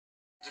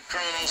The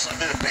criminals,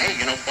 hey,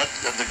 but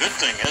the good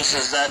thing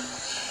is that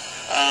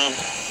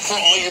for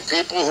all you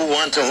people who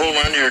want to hold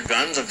on to your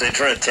guns, if they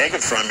try to take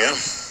it from you,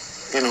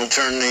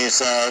 turn these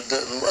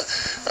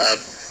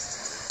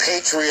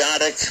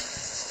patriotic,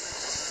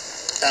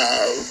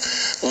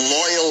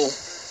 loyal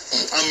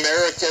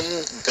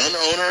American gun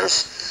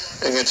owners,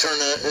 and you turn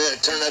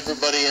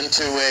everybody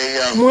into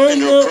a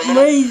criminal.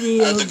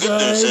 The good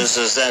news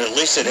is that at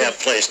least they'd have a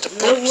place to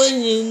put us.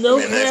 They've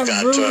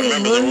got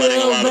remember they're letting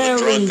a lot of the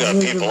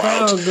drug people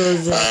out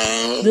because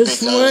they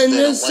don't like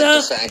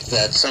the fact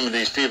that some of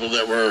these people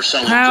that were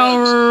selling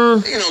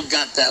drugs,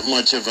 got that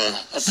much of a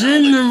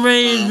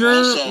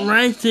generator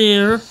right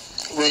there.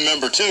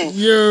 Remember too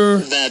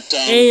that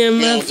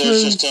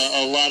there's just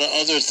a lot of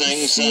other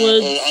things.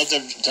 Other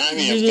time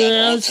you've got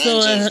all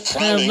kinds of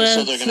crowding,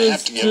 so they're going to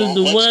have to give a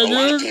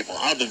lot of people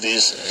out of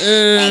these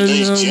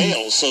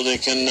jails so they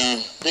can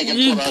put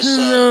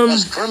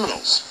us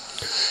criminals.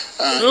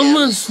 And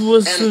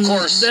of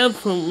course,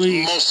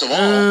 definitely most of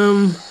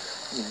all.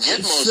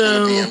 Gitmo's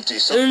going to be empty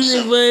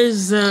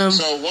anyways,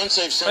 so once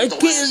they've sent I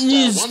can't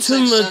use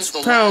too much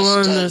power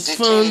on this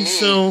phone,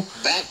 so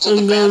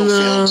I'm gonna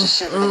let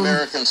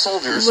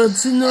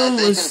you know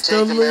what's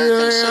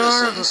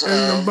WIR and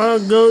the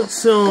bug goat,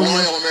 so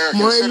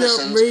wind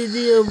up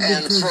radio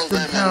because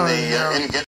the power is out.